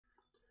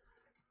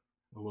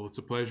Well, it's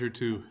a pleasure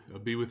to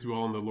be with you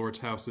all in the Lord's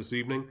house this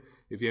evening.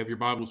 If you have your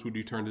Bibles, would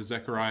you turn to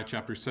Zechariah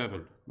chapter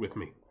 7 with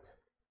me?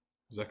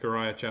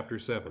 Zechariah chapter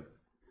 7.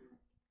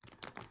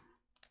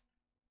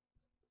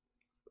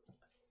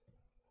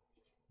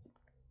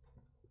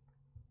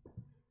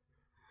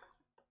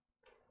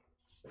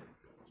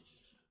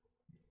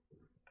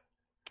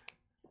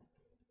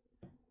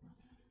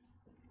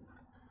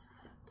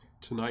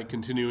 Tonight,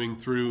 continuing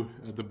through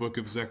the book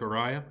of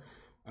Zechariah,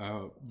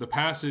 the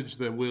passage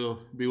that we'll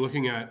be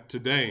looking at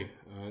today,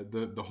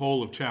 the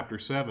whole of chapter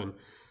 7,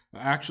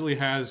 actually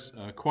has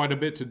quite a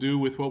bit to do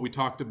with what we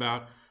talked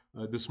about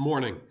this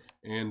morning.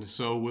 And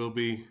so we'll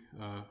be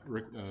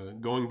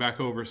going back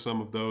over some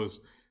of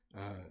those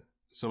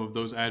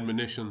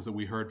admonitions that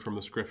we heard from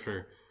the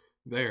scripture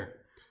there.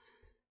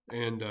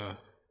 And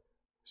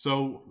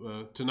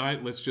so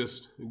tonight, let's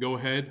just go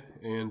ahead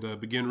and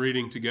begin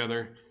reading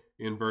together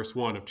in verse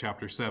 1 of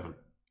chapter 7.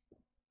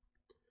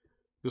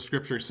 The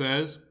scripture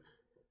says,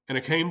 "And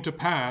it came to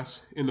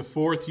pass in the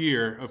 4th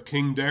year of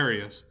King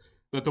Darius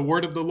that the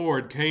word of the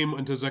Lord came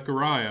unto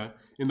Zechariah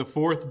in the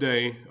 4th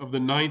day of the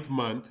 9th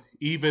month,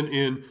 even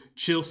in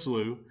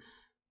Chislew,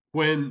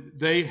 when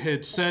they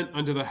had sent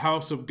unto the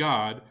house of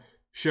God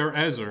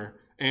Sherezer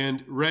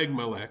and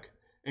Regmelech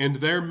and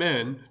their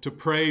men to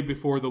pray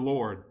before the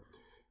Lord,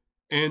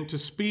 and to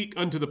speak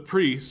unto the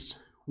priests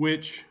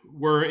which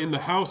were in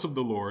the house of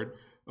the Lord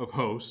of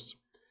hosts,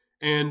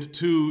 and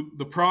to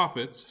the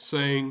prophets,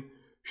 saying,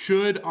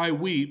 Should I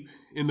weep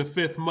in the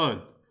 5th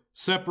month,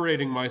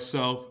 separating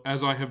myself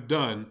as I have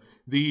done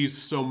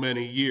these so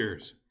many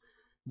years?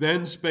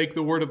 Then spake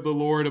the word of the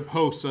Lord of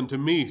hosts unto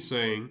me,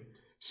 saying,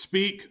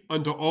 Speak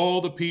unto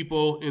all the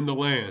people in the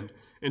land,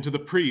 and to the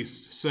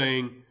priests,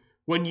 saying,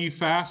 When ye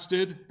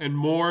fasted and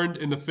mourned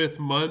in the 5th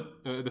month,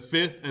 the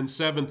 5th and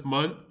 7th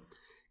month,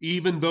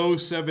 even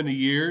those 70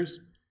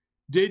 years,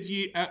 did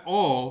ye at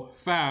all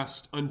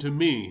fast unto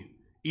me,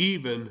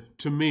 even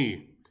to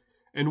me?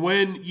 And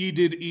when ye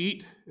did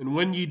eat, and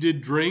when ye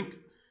did drink,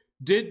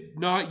 did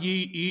not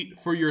ye eat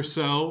for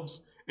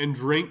yourselves, and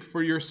drink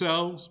for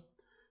yourselves?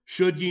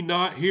 Should ye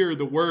not hear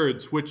the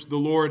words which the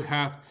Lord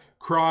hath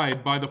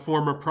cried by the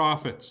former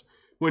prophets,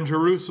 when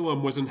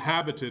Jerusalem was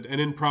inhabited and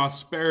in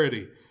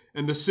prosperity,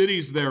 and the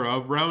cities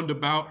thereof round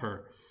about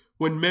her,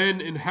 when men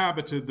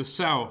inhabited the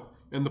south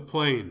and the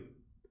plain?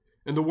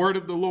 And the word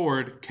of the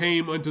Lord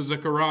came unto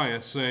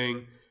Zechariah,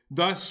 saying,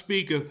 Thus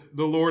speaketh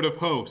the Lord of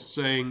hosts,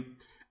 saying,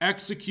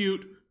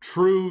 Execute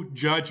true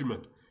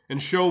judgment,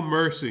 and show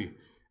mercy,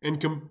 and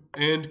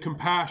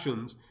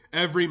compassions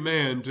every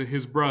man to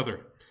his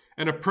brother,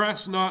 and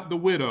oppress not the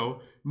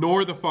widow,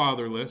 nor the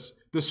fatherless,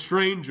 the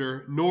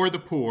stranger, nor the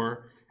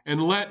poor,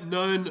 and let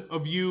none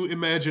of you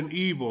imagine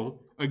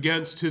evil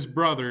against his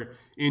brother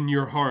in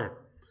your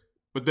heart.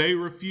 But they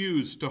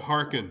refused to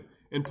hearken,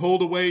 and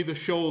pulled away the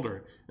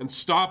shoulder, and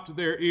stopped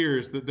their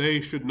ears that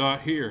they should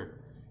not hear.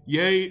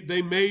 Yea,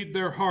 they made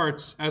their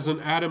hearts as an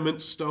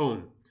adamant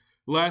stone,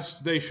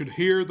 lest they should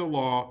hear the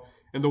law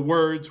and the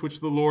words which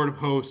the Lord of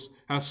hosts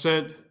hath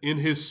sent in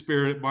his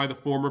spirit by the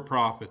former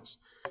prophets.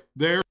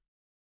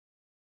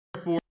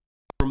 Therefore,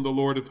 from the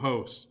Lord of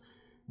hosts,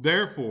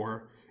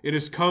 therefore it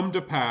is come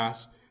to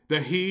pass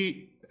that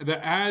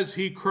as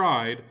he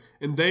cried,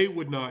 and they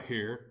would not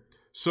hear,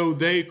 so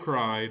they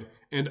cried,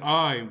 and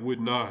I would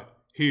not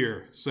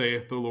hear,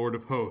 saith the Lord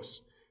of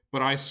hosts.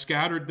 But I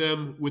scattered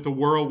them with a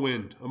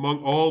whirlwind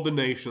among all the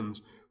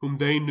nations whom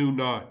they knew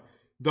not.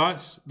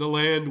 Thus the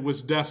land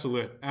was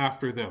desolate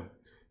after them,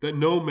 that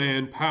no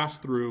man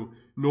passed through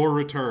nor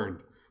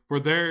returned. For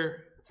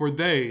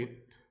they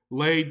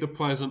laid the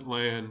pleasant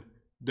land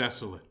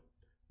desolate.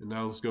 And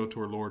now let's go to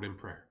our Lord in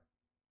prayer.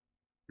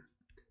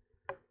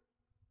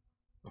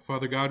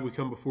 Father God, we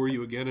come before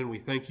you again, and we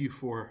thank you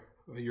for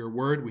your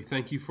word. We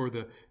thank you for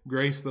the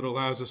grace that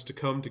allows us to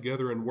come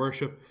together and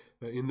worship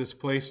in this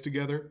place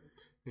together.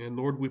 And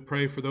Lord, we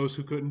pray for those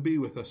who couldn't be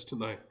with us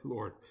tonight,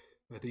 Lord,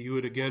 that you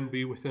would again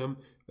be with them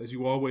as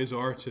you always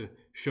are, to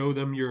show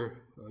them your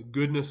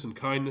goodness and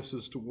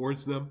kindnesses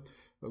towards them.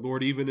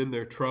 Lord, even in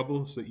their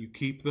troubles, that you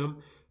keep them,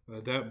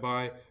 that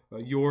by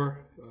your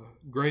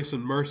grace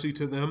and mercy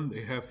to them,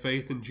 they have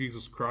faith in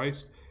Jesus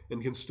Christ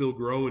and can still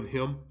grow in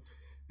him.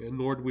 And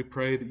Lord, we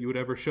pray that you would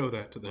ever show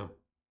that to them.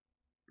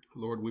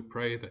 Lord, we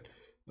pray that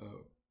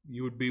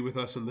you would be with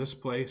us in this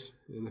place,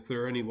 and if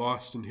there are any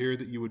lost in here,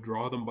 that you would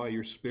draw them by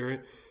your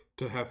Spirit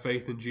to have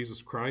faith in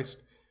Jesus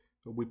Christ.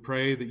 We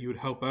pray that you would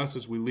help us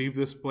as we leave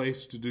this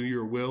place to do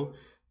your will,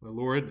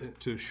 Lord,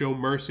 to show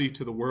mercy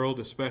to the world,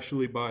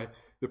 especially by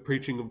the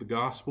preaching of the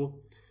gospel.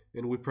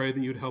 And we pray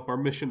that you'd help our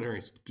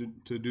missionaries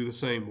to do the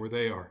same where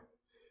they are.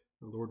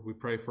 Lord, we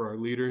pray for our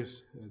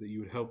leaders, that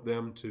you would help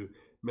them to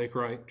make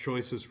right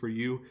choices for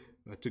you,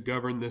 to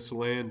govern this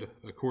land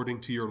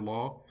according to your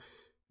law.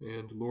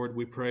 And Lord,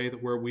 we pray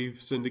that where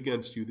we've sinned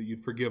against you, that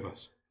you'd forgive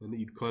us and that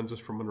you'd cleanse us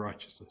from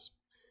unrighteousness.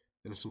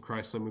 And it's in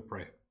Christ's name we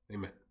pray.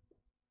 Amen.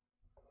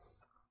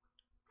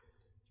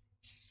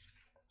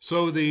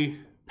 So the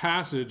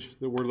passage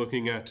that we're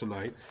looking at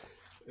tonight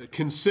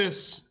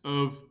consists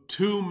of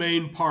two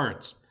main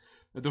parts.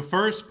 The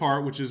first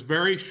part, which is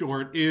very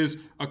short, is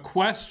a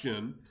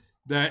question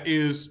that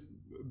is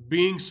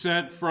being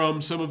sent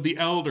from some of the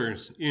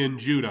elders in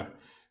Judah.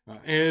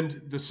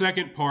 And the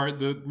second part,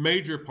 the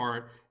major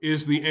part,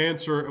 is the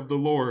answer of the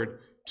Lord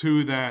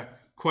to that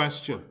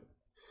question.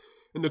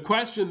 And the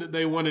question that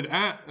they wanted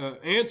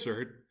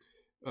answered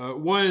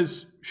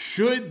was,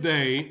 should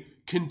they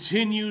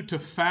continue to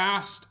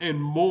fast and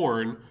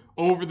mourn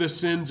over the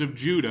sins of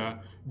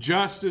Judah,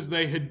 just as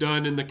they had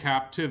done in the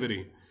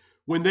captivity?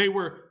 When they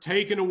were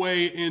taken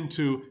away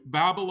into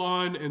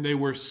Babylon and they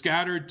were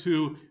scattered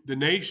to the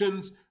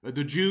nations,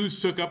 the Jews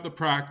took up the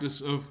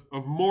practice of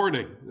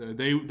mourning.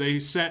 They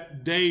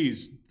set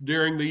days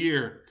during the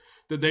year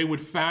that they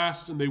would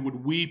fast and they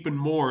would weep and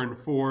mourn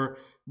for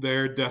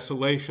their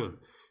desolation.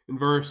 In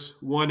verse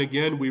 1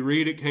 again, we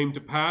read, "It came to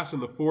pass in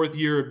the 4th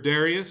year of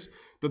Darius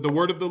that the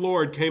word of the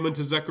Lord came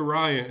unto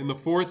Zechariah in the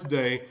 4th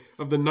day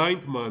of the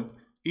 9th month,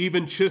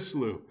 even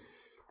Chislew,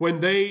 when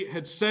they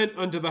had sent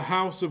unto the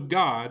house of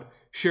God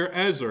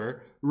Sherezer,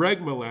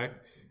 Regmelech,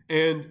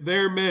 and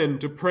their men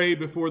to pray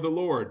before the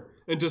Lord,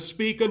 and to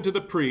speak unto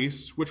the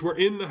priests which were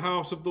in the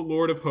house of the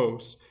Lord of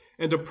hosts,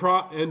 and the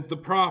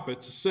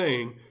prophets,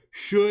 saying,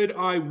 Should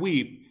I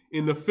weep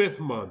in the 5th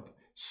month,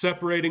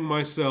 separating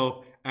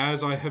myself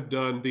as I have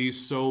done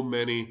these so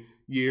many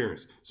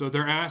years?" So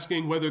they're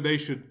asking whether they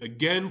should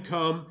again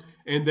come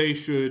and they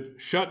should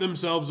shut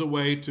themselves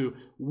away to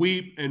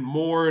weep and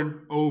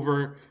mourn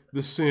over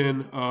the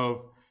sin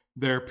of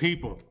their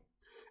people.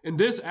 And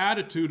this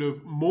attitude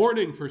of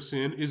mourning for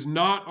sin is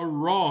not a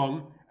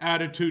wrong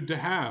attitude to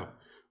have.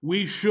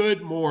 We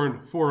should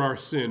mourn for our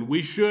sin.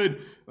 We should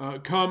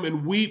come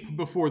and weep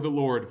before the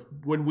Lord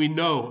when we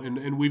know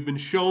and we've been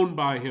shown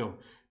by him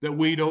that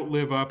we don't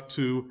live up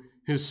to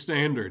his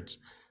standards.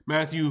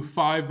 Matthew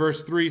 5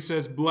 verse 3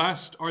 says,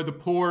 "Blessed are the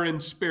poor in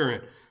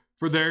spirit,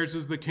 for theirs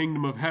is the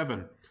kingdom of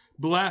heaven.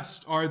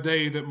 Blessed are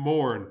they that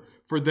mourn,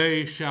 for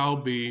they shall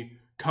be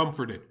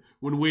comforted."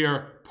 When we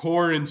are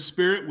poor in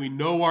spirit, we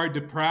know our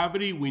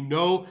depravity. We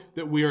know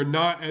that we are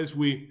not as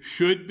we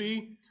should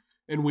be,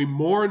 and we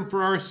mourn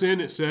for our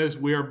sin. It says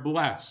we are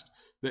blessed.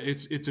 That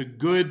it's a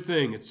good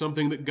thing. It's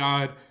something that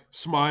God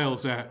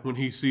smiles at when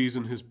he sees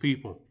in his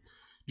people.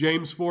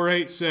 James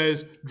 4:8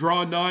 says,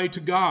 "Draw nigh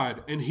to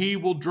God, and he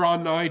will draw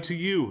nigh to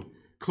you.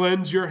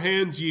 Cleanse your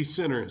hands, ye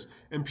sinners,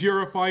 and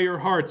purify your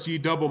hearts, ye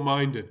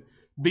double-minded.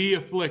 Be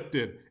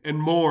afflicted,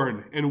 and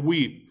mourn, and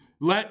weep.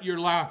 Let your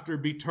laughter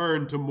be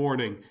turned to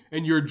mourning,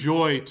 and your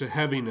joy to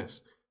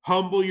heaviness.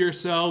 Humble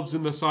yourselves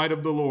in the sight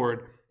of the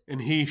Lord,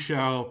 and he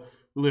shall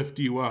lift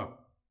you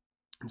up."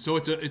 And so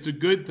it's a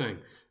good thing.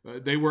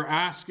 They were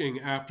asking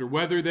after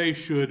whether they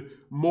should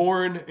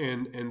mourn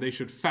and they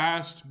should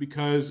fast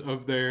because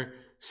of their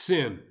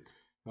sin.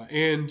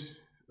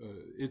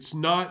 It's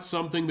not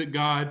something that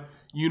God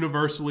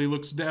universally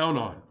looks down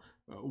on.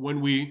 When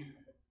we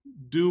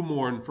do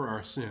mourn for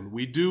our sin,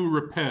 we do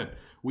repent.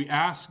 We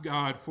ask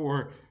God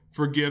for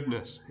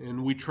forgiveness,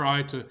 and we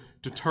try to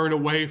turn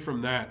away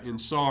from that in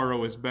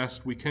sorrow as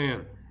best we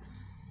can.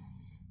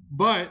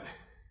 But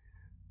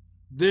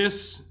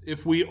this,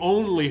 if we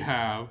only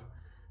have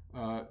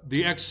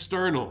the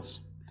externals,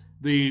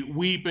 the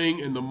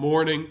weeping and the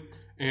mourning,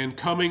 and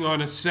coming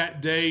on a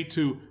set day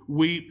to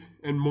weep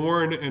and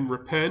mourn and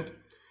repent,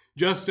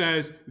 just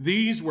as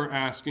these were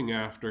asking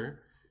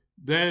after,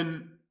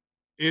 then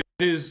it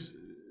is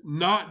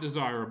not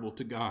desirable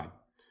to God.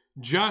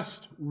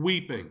 Just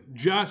weeping,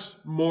 just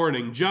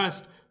mourning,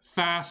 just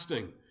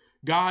fasting.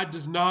 God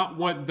does not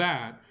want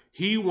that.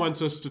 He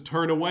wants us to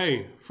turn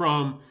away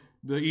from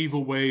the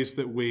evil ways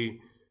that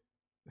we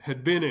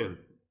had been in.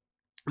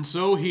 And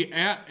so he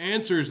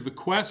answers the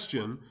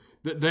question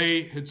that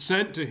they had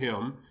sent to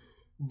him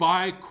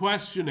by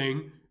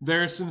questioning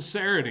their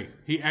sincerity.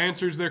 He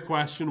answers their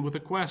question with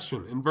a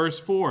question. In verse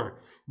 4,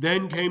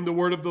 "Then came the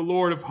word of the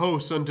Lord of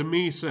hosts unto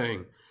me,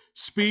 saying,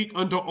 Speak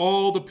unto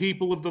all the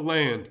people of the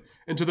land,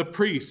 and to the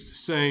priests,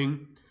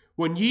 saying,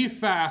 When ye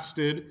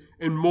fasted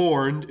and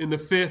mourned in the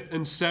 5th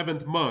and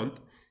 7th month,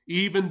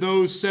 even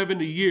those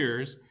 70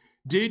 years,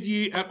 did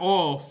ye at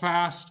all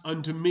fast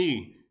unto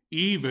me,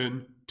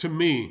 even to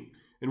me?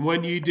 And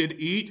when ye did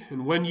eat,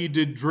 and when ye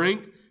did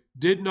drink,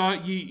 did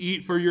not ye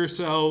eat for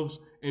yourselves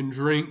and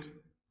drink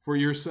for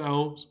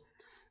yourselves?"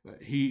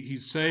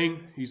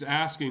 He's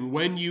asking,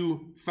 when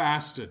you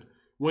fasted,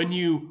 when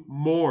you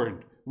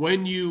mourned,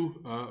 when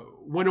you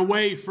went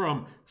away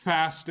from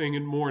fasting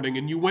and mourning,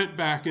 and you went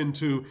back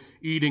into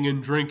eating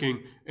and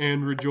drinking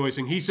and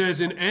rejoicing. He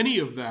says, in any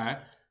of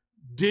that,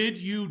 did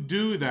you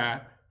do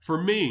that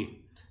for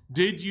me?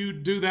 Did you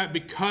do that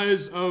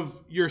because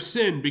of your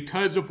sin,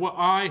 because of what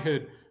I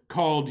had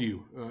called you,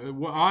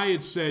 what I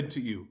had said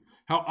to you,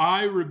 how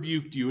I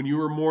rebuked you and you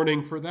were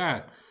mourning for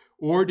that?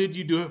 Or did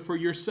you do it for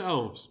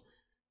yourselves?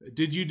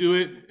 Did you do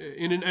it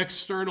in an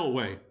external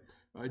way,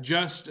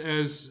 just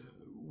as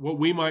what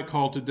we might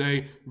call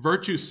today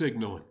virtue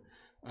signaling?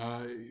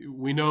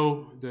 We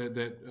know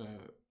that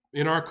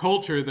in our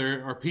culture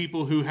there are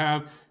people who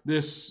have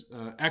this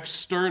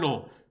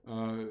external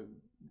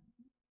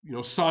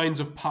signs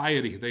of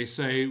piety. They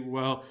say,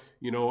 well,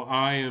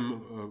 I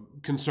am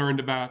concerned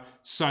about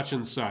such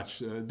and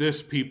such,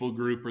 this people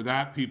group or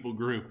that people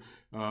group,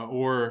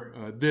 or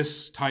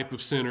this type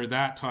of sin or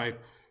that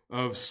type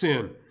of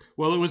sin.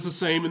 Well, it was the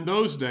same in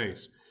those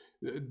days.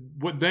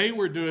 What they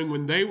were doing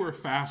when they were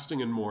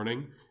fasting and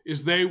mourning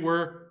is they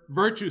were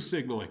virtue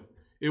signaling.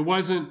 It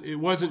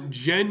wasn't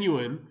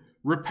genuine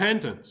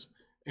repentance,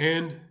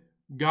 and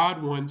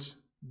God wants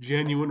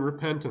genuine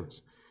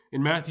repentance.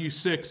 In Matthew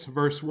 6,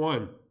 verse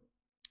 1,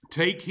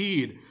 take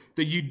heed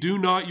that you do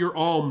not your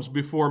alms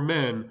before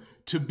men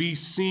to be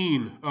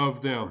seen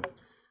of them.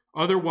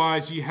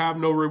 Otherwise ye have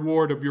no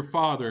reward of your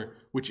Father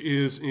which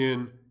is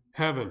in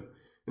heaven.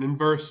 And in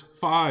verse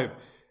 5,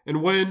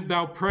 and when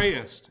thou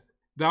prayest,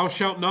 thou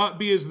shalt not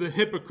be as the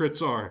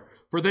hypocrites are,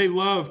 for they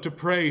love to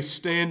pray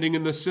standing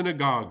in the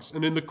synagogues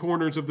and in the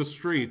corners of the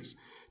streets,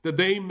 that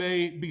they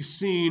may be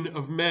seen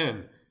of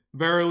men.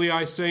 Verily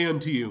I say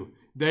unto you,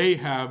 they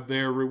have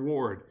their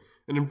reward.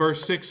 And in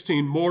verse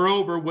 16,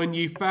 moreover, when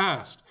ye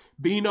fast,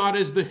 be not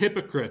as the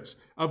hypocrites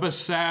of a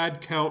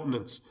sad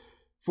countenance,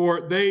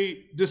 for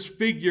they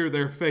disfigure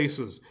their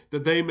faces,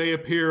 that they may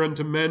appear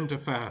unto men to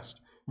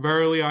fast.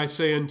 Verily I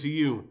say unto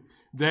you,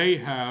 they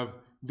have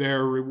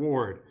their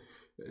reward.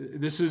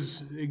 This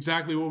is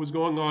exactly what was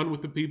going on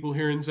with the people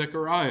here in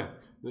Zechariah,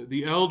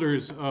 the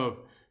elders of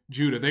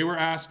Judah. They were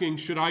asking,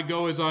 should I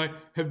go as I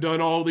have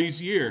done all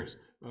these years,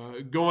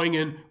 going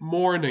in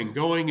mourning,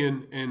 going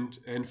in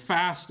and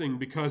fasting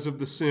because of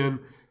the sin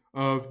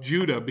of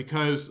Judah,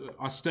 because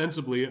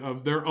ostensibly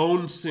of their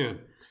own sin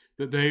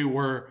that they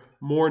were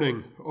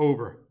mourning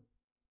over.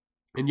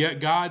 And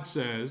yet God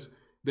says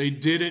they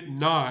did it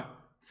not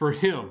for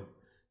him.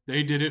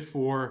 They did it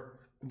for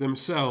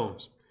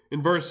themselves.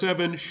 In verse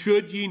 7,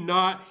 should ye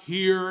not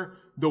hear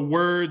the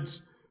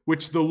words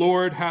which the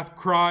Lord hath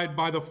cried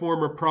by the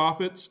former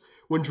prophets,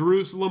 when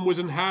Jerusalem was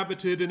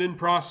inhabited and in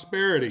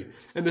prosperity,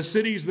 and the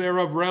cities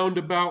thereof round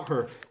about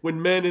her, when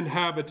men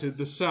inhabited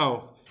the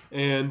south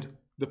and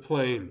the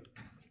plain?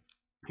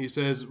 He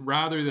says,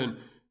 rather than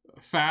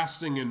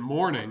fasting and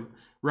mourning,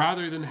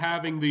 rather than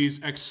having these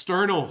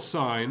external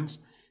signs,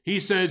 he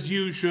says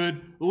you should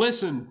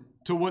listen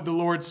to what the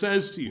Lord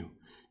says to you.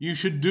 You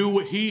should do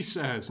what he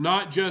says,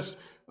 not just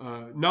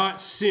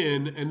not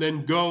sin and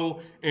then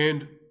go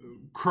and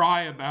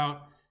cry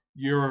about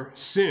your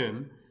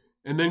sin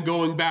and then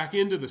going back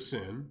into the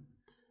sin.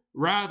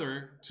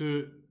 Rather,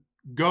 to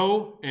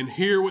go and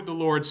hear what the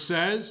Lord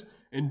says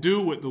and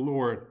do what the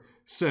Lord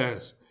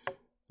says.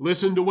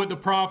 Listen to what the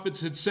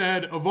prophets had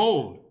said of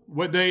old,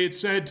 what they had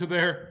said to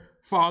their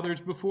fathers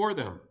before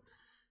them.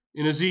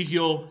 In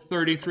Ezekiel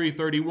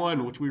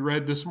 33:31, which we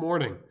read this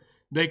morning,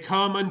 they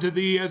come unto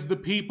thee as the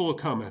people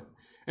cometh,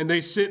 and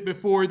they sit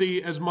before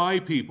thee as my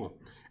people,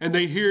 and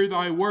they hear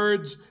thy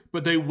words,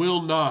 but they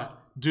will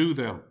not do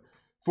them.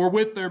 For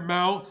with their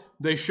mouth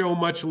they show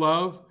much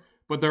love,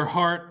 but their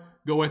heart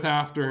goeth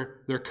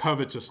after their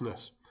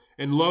covetousness.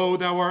 And lo,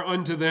 thou art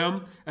unto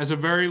them as a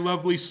very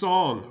lovely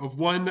song of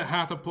one that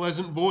hath a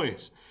pleasant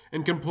voice,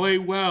 and can play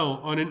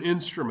well on an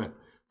instrument.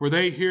 For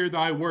they hear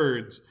thy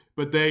words,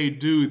 but they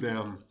do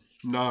them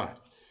not.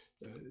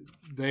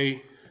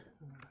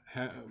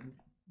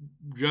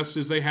 Just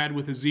as they had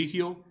with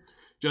Ezekiel,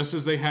 just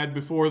as they had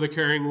before the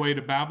carrying away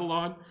to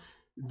Babylon,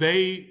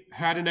 they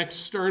had an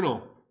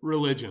external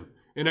religion,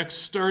 an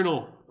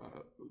external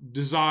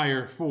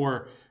desire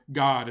for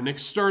God, an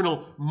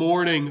external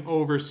mourning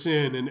over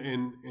sin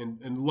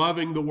and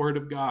loving the word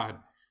of God.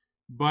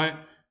 But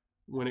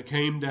when it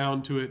came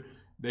down to it,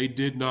 they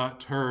did not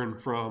turn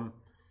from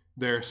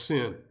their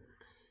sin.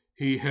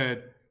 He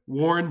had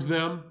warned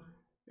them,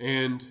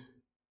 and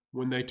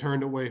when they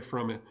turned away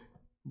from it,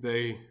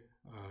 they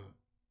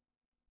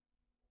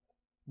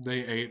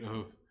ate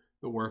of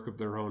the work of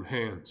their own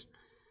hands.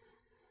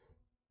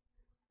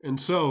 And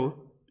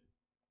so,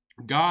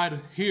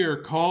 God here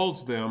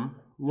calls them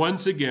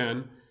once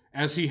again,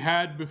 as he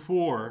had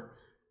before,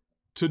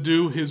 to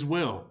do his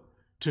will,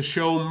 to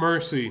show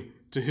mercy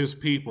to his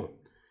people.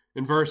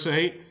 In verse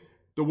 8,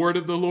 the word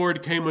of the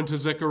Lord came unto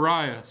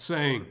Zechariah,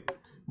 saying,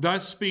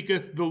 Thus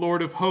speaketh the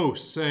Lord of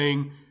hosts,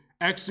 saying,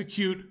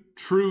 Execute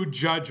true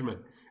judgment,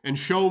 and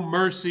show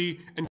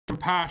mercy and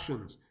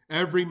compassions,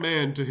 every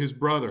man to his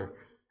brother,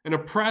 and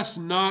oppress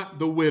not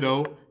the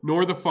widow,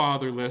 nor the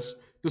fatherless,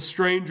 the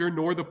stranger,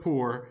 nor the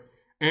poor,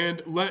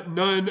 and let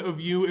none of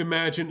you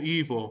imagine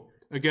evil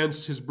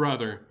against his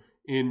brother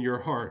in your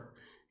heart.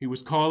 He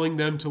was calling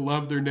them to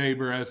love their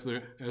neighbor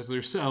as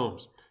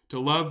themselves, to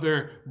love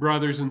their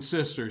brothers and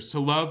sisters, to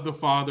love the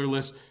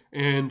fatherless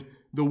and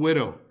the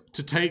widow,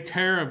 to take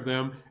care of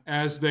them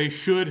as they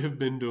should have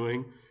been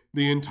doing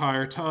the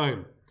entire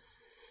time.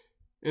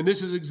 And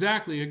this is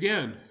exactly,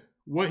 again,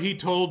 what he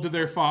told to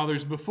their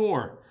fathers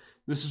before.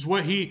 This is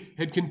what he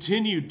had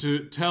continued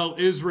to tell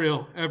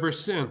Israel ever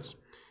since.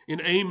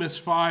 In Amos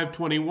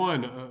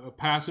 5:21, a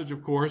passage,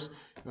 of course,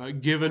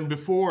 given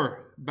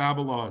before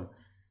Babylon,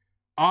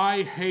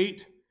 I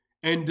hate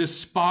and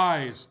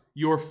despise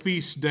your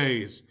feast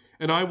days,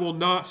 and I will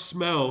not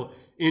smell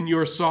in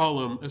your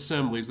solemn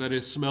assemblies. That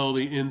is, smell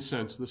the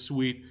incense, the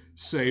sweet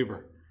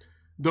savor.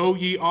 Though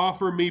ye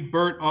offer me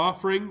burnt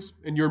offerings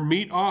and your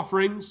meat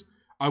offerings,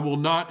 I will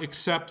not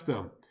accept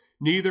them.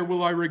 Neither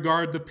will I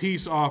regard the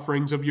peace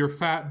offerings of your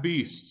fat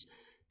beasts.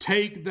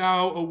 Take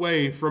thou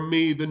away from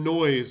me the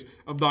noise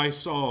of thy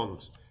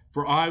songs,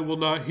 for I will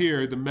not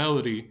hear the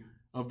melody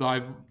of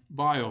thy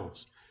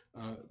viols.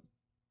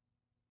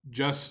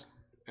 Just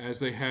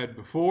as they had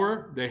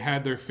before, they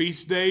had their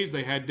feast days,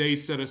 they had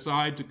days set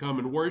aside to come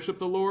and worship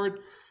the Lord.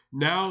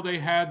 Now they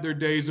had their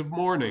days of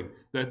mourning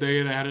that they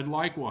had added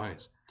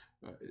likewise.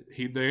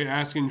 They're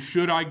asking,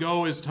 should I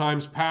go as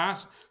times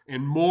pass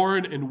and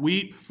mourn and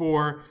weep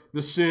for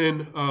the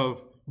sin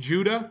of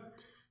Judah?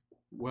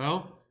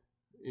 Well,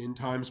 in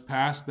times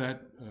past,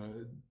 that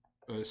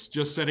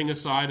just setting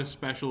aside a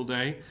special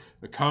day,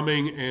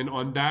 coming and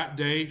on that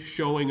day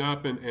showing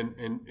up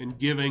and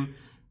giving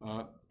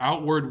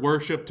outward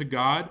worship to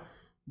God.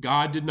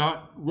 God did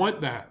not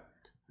want that.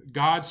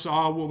 God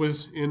saw what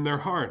was in their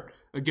heart.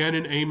 Again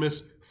in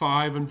Amos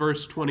 5 and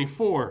verse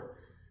 24.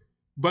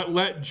 But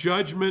let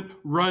judgment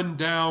run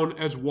down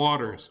as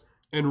waters,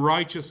 and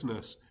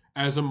righteousness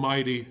as a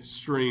mighty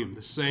stream.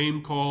 The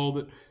same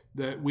call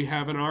that we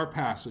have in our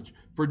passage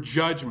for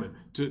judgment,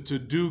 to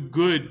do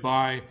good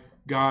by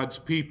God's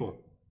people.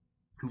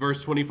 In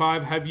verse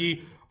 25, have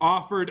ye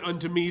offered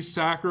unto me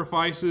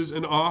sacrifices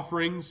and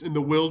offerings in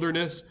the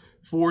wilderness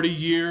 40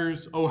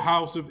 years, O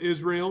house of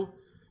Israel?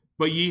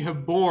 But ye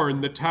have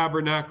borne the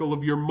tabernacle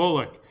of your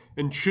Moloch,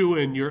 and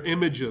Chuin your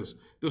images,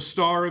 the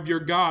star of your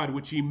God,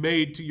 which ye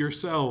made to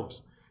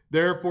yourselves.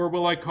 Therefore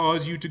will I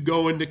cause you to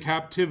go into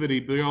captivity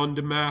beyond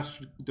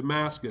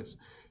Damascus,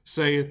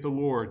 saith the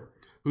Lord,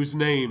 whose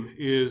name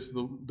is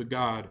the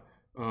God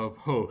of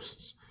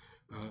hosts.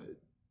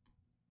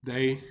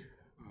 They,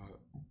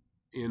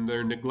 in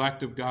their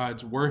neglect of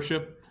God's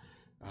worship,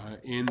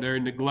 in their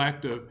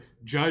neglect of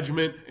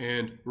judgment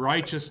and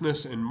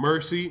righteousness and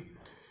mercy,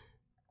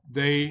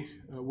 they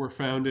were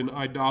found in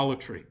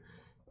idolatry.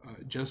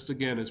 Just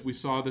again, as we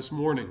saw this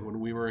morning when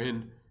we were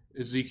in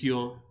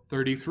Ezekiel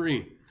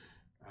 33,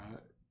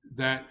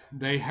 that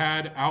they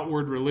had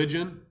outward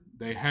religion,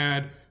 they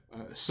had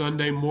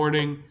Sunday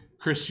morning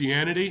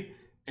Christianity,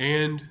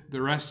 and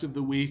the rest of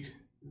the week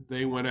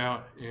they went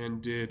out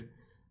and did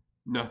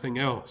nothing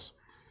else.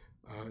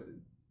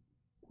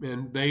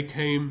 And they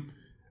came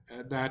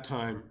at that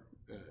time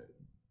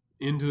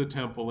into the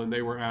temple, and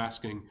they were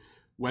asking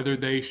whether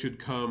they should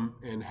come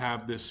and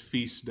have this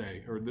feast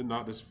day, or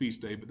not this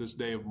feast day, but this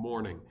day of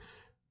mourning,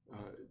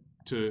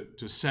 to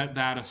set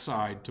that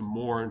aside, to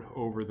mourn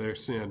over their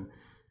sin,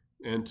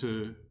 and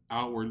to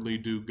outwardly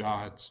do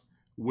God's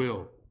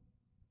will.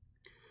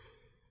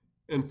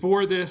 And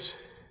for this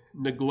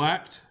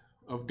neglect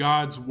of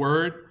God's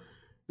word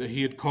that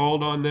he had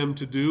called on them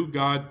to do,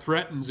 God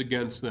threatens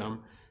against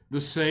them the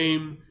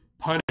same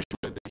punishment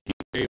that he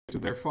gave to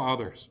their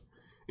fathers.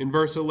 In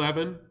verse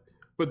 11,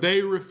 but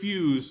they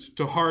refused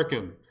to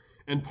hearken,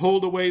 and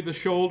pulled away the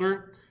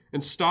shoulder,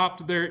 and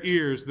stopped their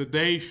ears that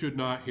they should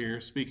not hear,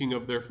 speaking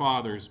of their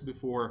fathers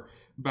before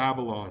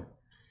Babylon.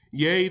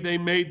 Yea, they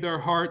made their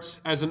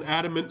hearts as an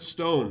adamant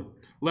stone,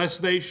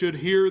 lest they should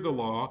hear the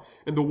law,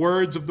 and the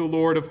words of the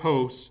Lord of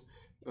hosts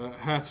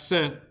hath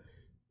sent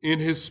in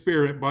his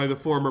spirit by the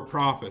former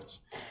prophets.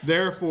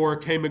 Therefore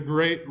came a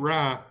great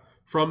wrath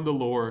from the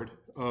Lord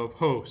of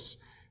hosts.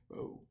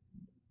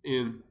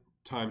 In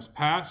times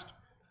past,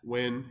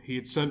 when he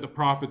had sent the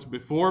prophets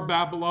before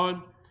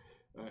Babylon,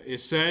 it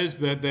says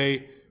that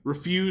they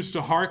refused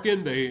to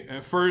hearken. They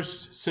at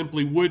first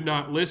simply would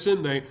not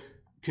listen. They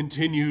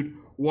continued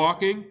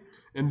walking,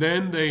 and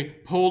then they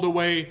pulled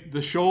away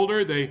the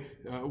shoulder. They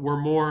were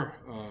more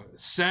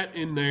set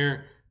in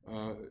their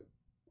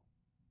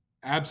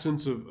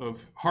absence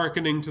of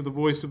hearkening to the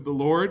voice of the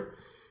Lord.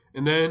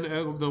 And then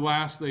at the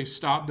last, they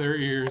stopped their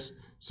ears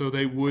so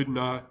they would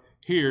not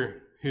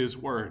hear his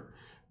word.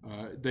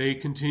 They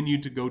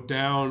continued to go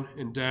down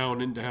and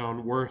down and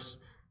down, worse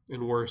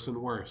and worse and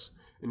worse.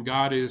 And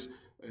God is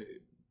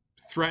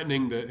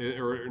threatening,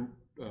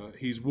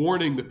 he's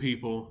warning the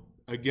people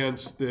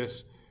against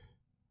this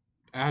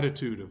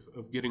attitude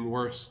of getting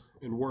worse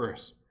and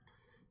worse.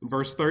 In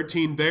verse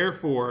 13,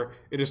 therefore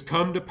it has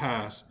come to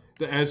pass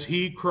that as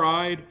he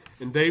cried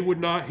and they would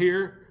not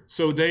hear,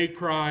 so they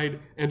cried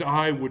and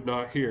I would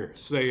not hear,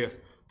 saith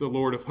the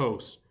Lord of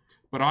hosts.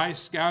 But I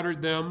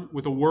scattered them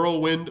with a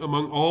whirlwind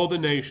among all the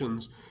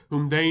nations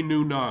whom they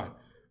knew not.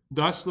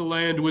 Thus the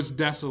land was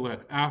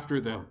desolate after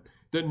them,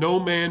 that no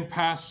man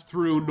passed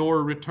through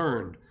nor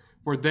returned,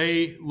 for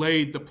they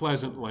laid the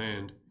pleasant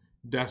land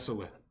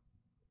desolate.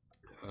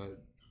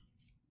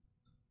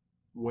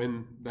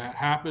 When that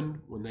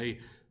happened, when they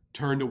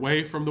turned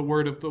away from the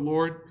word of the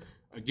Lord,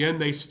 again,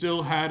 they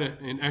still had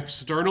an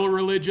external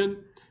religion.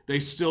 They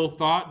still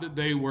thought that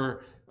they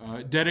were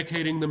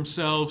dedicating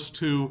themselves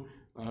to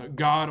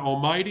God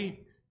Almighty,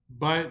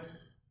 but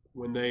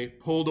when they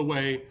pulled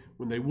away,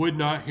 when they would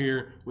not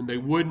hear, when they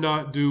would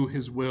not do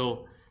his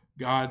will,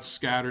 God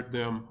scattered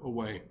them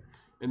away.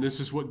 And this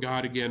is what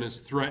God again is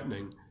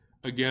threatening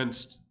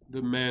against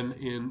the men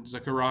in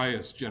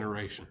Zechariah's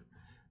generation.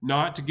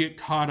 not to get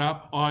caught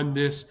up on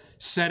this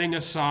setting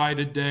aside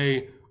a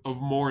day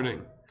of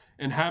mourning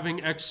and having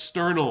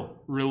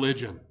external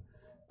religion,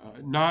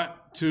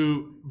 not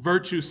to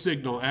virtue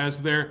signal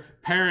as their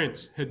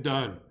parents had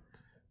done,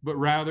 but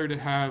rather to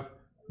have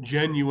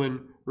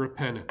genuine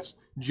repentance,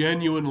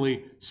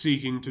 genuinely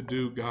seeking to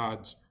do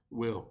God's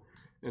will.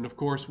 And of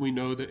course, we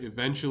know that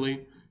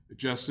eventually,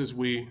 just as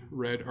we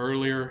read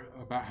earlier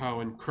about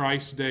how in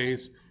Christ's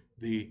days,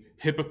 the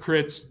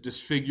hypocrites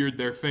disfigured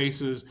their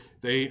faces,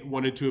 they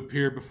wanted to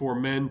appear before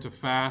men to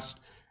fast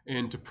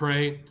and to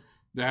pray,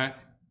 that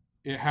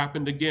it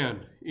happened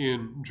again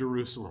in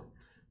Jerusalem,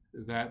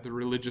 that the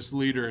religious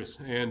leaders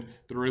and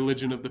the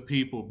religion of the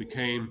people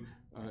became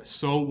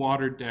so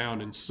watered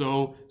down and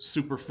so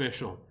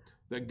superficial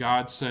that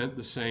God sent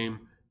the same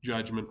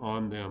judgment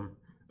on them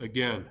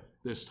again,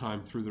 this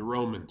time through the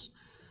Romans.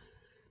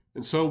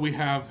 And so we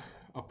have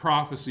a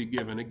prophecy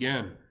given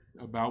again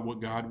about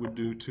what God would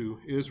do to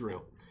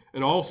Israel.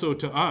 And also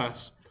to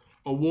us,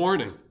 a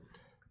warning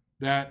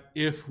that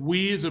if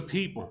we as a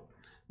people,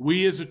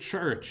 we as a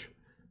church,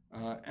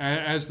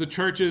 as the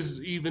churches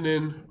even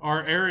in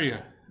our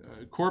area,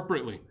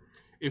 corporately,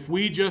 if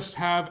we just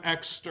have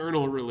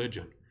external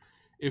religion,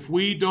 if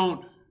we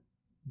don't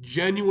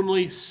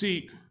genuinely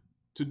seek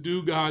to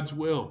do God's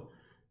will,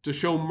 to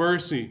show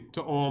mercy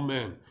to all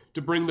men,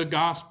 to bring the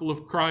gospel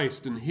of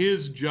Christ and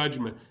his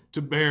judgment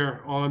to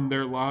bear on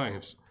their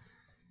lives,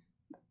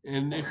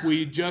 and if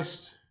we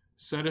just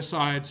set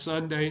aside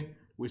Sunday,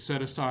 we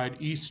set aside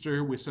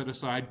Easter, we set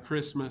aside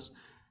Christmas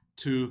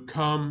to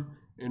come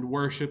and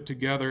worship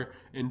together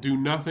and do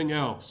nothing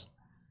else,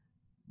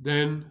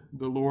 then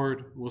the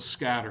Lord will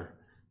scatter.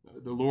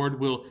 The Lord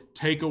will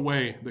take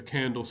away the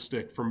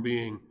candlestick from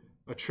being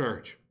a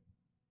church.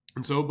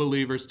 And so,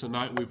 believers,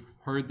 tonight we've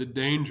heard the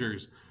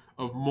dangers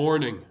of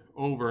mourning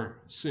over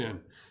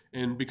sin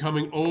and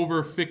becoming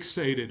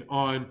over-fixated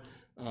on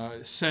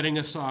setting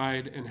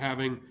aside and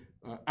having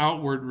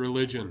outward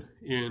religion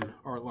in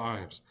our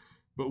lives.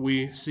 But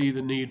we see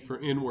the need for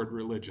inward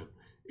religion,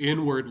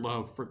 inward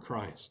love for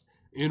Christ,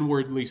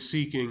 inwardly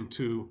seeking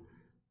to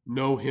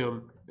know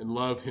him and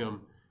love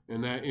him,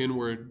 and that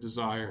inward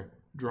desire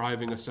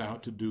driving us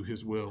out to do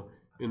his will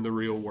in the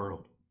real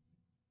world.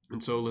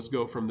 And so let's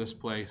go from this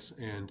place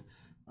and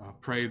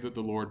pray that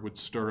the Lord would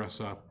stir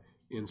us up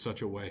in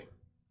such a way.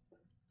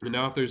 And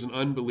now if there's an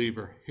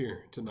unbeliever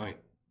here tonight,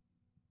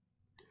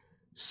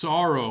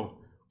 sorrow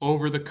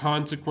over the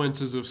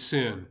consequences of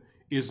sin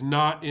is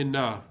not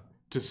enough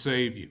to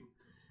save you.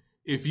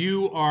 If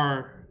you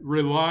are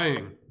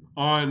relying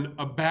on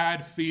a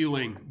bad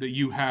feeling that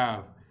you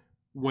have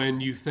when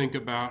you think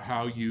about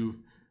how you've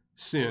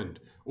sinned,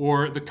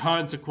 or the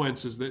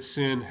consequences that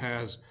sin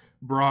has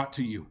brought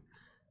to you,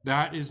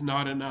 that is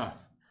not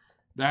enough.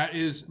 That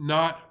is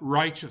not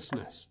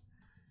righteousness.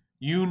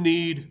 You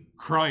need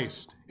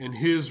Christ and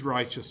his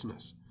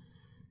righteousness.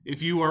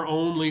 If you are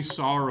only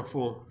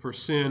sorrowful for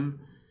sin,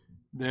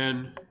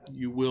 then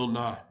you will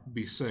not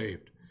be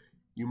saved.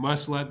 You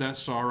must let that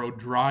sorrow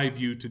drive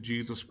you to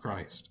Jesus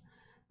Christ.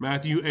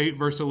 Matthew 8,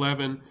 verse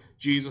 11,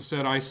 Jesus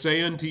said, I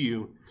say unto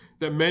you,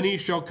 that many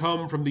shall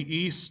come from the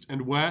east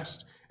and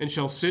west, and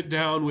shall sit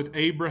down with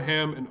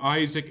Abraham and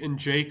Isaac and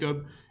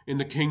Jacob in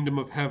the kingdom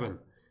of heaven.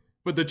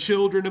 But the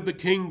children of the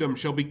kingdom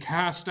shall be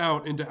cast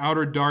out into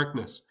outer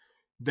darkness.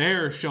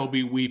 There shall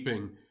be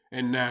weeping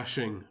and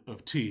gnashing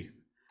of teeth.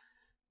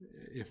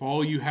 If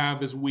all you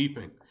have is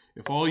weeping,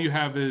 if all you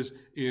have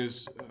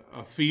is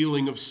a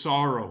feeling of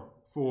sorrow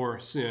for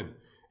sin,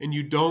 and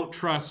you don't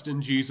trust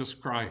in Jesus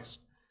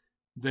Christ,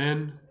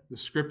 then the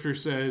scripture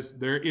says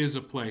there is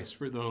a place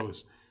for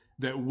those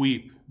that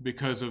weep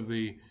because of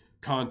the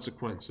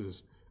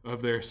consequences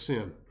of their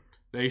sin.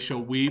 They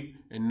shall weep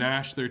and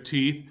gnash their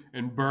teeth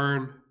and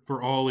burn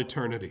for all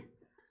eternity.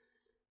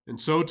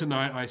 And so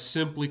tonight I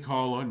simply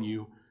call on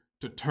you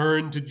to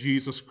turn to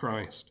Jesus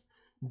Christ.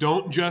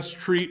 Don't just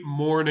treat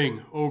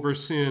mourning over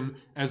sin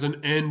as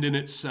an end in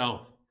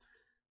itself.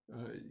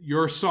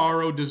 Your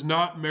sorrow does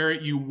not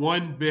merit you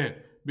one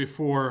bit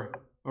before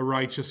a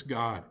righteous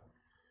God.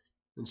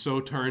 And so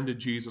turn to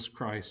Jesus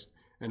Christ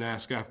and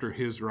ask after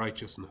his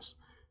righteousness.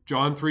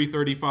 John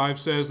 3:35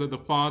 says that the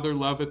Father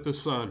loveth the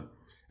Son,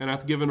 and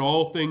hath given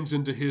all things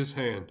into his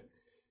hand.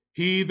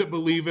 He that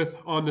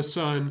believeth on the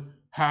Son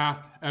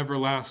hath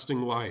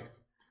everlasting life,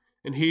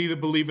 and he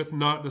that believeth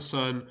not the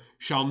Son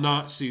shall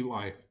not see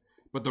life,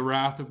 but the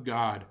wrath of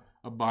God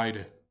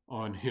abideth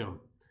on him.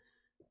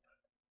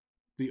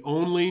 The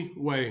only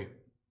way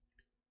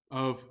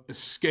of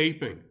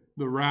escaping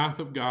the wrath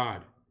of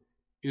God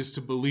is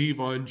to believe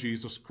on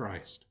Jesus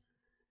Christ.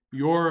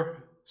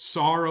 Your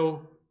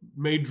sorrow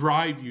may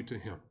drive you to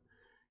him.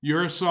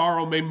 Your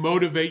sorrow may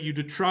motivate you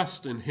to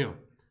trust in him.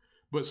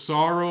 But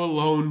sorrow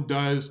alone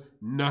does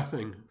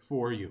nothing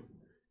for you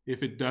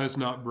if it does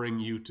not bring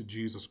you to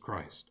Jesus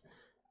Christ.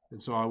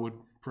 And so I would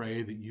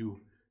pray that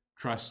you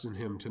trust in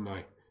him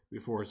tonight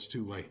before it's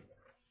too late.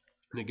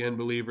 And again,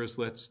 believers,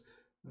 let's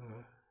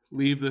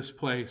leave this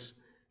place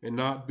and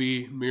not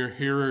be mere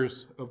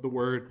hearers of the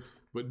word,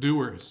 but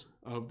doers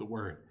of the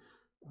word.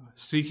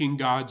 seeking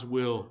God's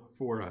will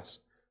for us,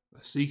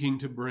 seeking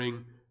to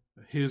bring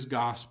his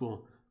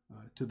gospel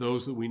to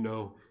those that we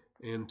know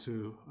and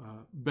to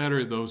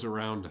better those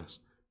around us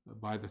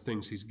by the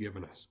things he's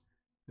given us.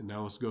 And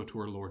now let's go to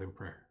our Lord in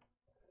prayer.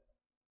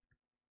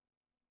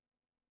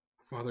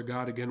 Father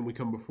God, again, we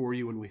come before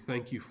you and we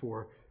thank you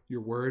for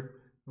your word.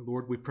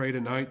 Lord, we pray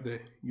tonight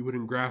that you would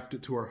engraft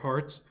it to our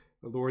hearts.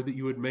 Lord, that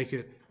you would make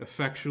it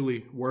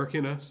effectually work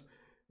in us.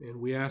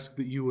 And we ask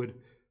that you would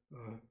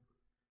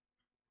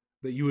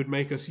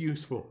make us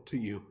useful to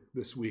you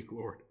this week,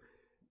 Lord.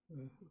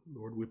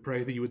 Lord, we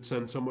pray that you would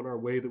send someone our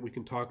way that we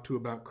can talk to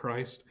about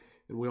Christ.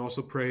 And we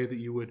also pray that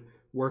you would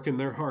work in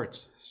their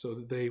hearts so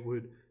that they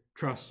would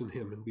trust in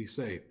him and be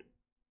saved.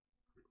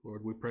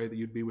 Lord, we pray that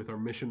you'd be with our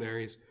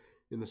missionaries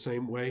in the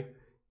same way.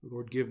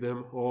 Lord, give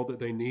them all that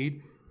they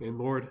need. And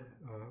Lord,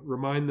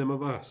 remind them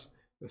of us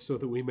so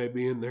that we may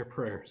be in their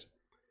prayers.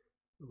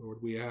 Lord,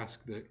 we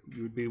ask that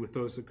you would be with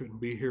those that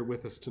couldn't be here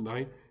with us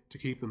tonight, to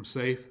keep them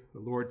safe.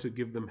 Lord, to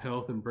give them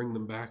health and bring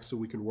them back so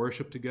we can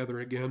worship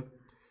together again.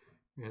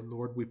 And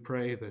Lord, we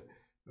pray that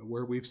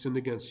where we've sinned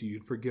against you,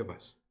 you'd forgive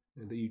us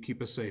and that you'd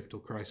keep us safe till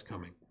Christ's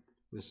coming.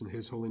 This in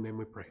his holy name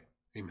we pray.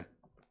 Amen.